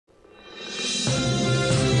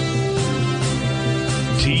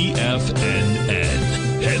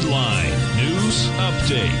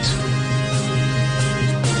update.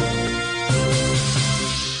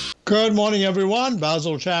 Good morning, everyone.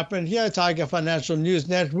 Basil Chapman here, Tiger Financial News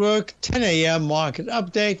Network, 10 a.m. market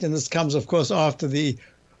update. And this comes, of course, after the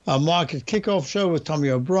market kickoff show with Tommy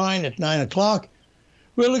O'Brien at 9 o'clock.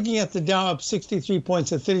 We're looking at the Dow up 63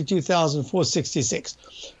 points at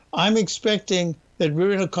 32,466. I'm expecting that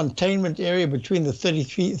we're in a containment area between the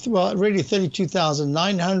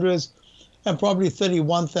 32,900s and probably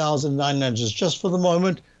 31,900s just for the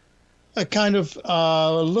moment. A kind of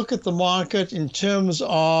look at the market in terms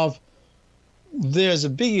of there's a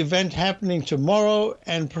big event happening tomorrow,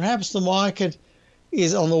 and perhaps the market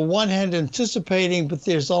is on the one hand anticipating, but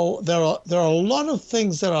there are a lot of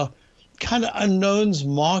things that are kind of unknowns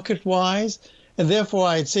market-wise, and therefore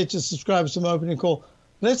I'd say to subscribers to my opening call,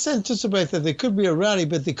 let's anticipate that there could be a rally,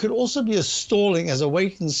 but there could also be a stalling as a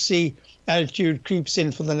wait-and-see attitude creeps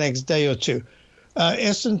in for the next day or two.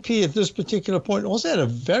 S&P at this particular point also had a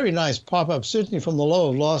very nice pop-up, certainly from the low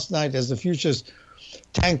of last night as the futures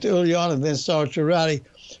tanked early on and then started to rally.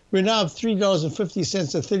 We're now up $3.50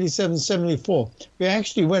 at 37.74. We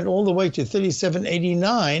actually went all the way to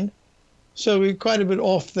 37.89, so we're quite a bit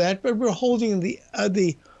off that, but we're holding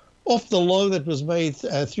off the low that was made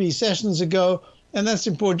 3 sessions ago, and that's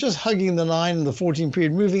important, just hugging the 9 and the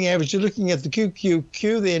 14-period moving average. You're looking at the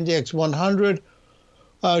QQQ, the index 100,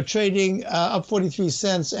 trading up 43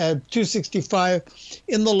 cents at 265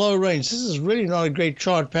 in the low range. This is really not a great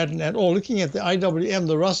chart pattern at all. Looking at the IWM,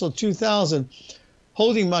 the Russell 2000,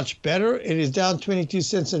 holding much better. It is down 22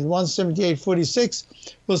 cents at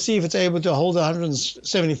 178.46. We'll see if it's able to hold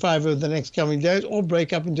 175 over the next coming days or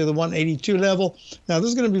break up into the 182 level. Now, this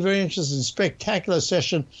is going to be very interesting, spectacular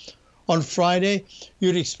session on Friday.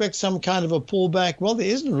 You'd expect some kind of a pullback. Well, there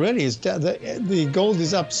isn't really. The gold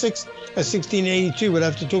is up 6 at 16.82. We'll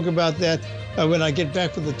have to talk about that when I get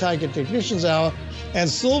back for the Tiger Technicians Hour. And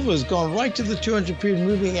silver has gone right to the 200-period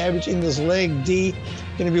moving average in this leg D.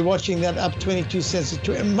 Going to be watching that up 22 cents.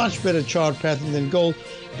 A much better chart pattern than gold.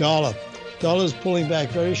 Dollar's pulling back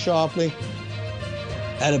very sharply.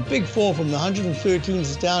 Had a big fall from the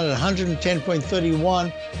 113s down at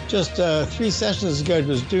 110.31. Just 3 sessions ago, it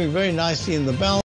was doing very nicely in the balance.